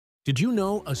Did you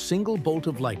know a single bolt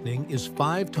of lightning is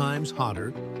 5 times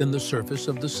hotter than the surface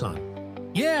of the sun?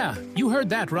 Yeah, you heard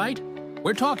that right.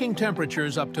 We're talking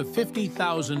temperatures up to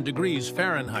 50,000 degrees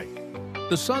Fahrenheit.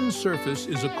 The sun's surface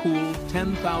is a cool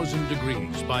 10,000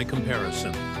 degrees by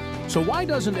comparison. So why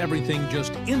doesn't everything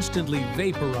just instantly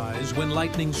vaporize when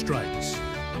lightning strikes?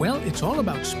 Well, it's all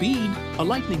about speed. A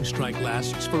lightning strike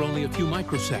lasts for only a few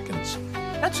microseconds.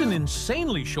 That's an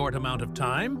insanely short amount of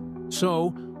time.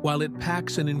 So, while it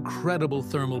packs an incredible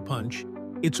thermal punch,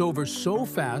 it's over so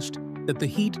fast that the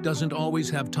heat doesn't always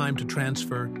have time to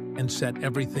transfer and set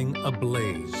everything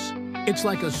ablaze. It's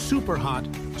like a super hot,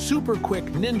 super quick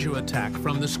ninja attack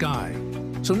from the sky.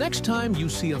 So next time you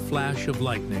see a flash of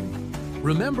lightning,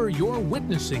 remember you're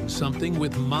witnessing something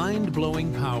with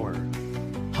mind-blowing power.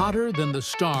 Hotter than the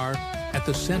star at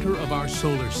the center of our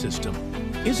solar system.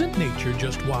 Isn't nature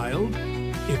just wild?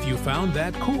 If you found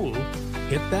that cool,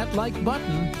 hit that like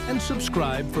button and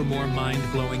subscribe for more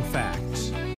mind-blowing facts.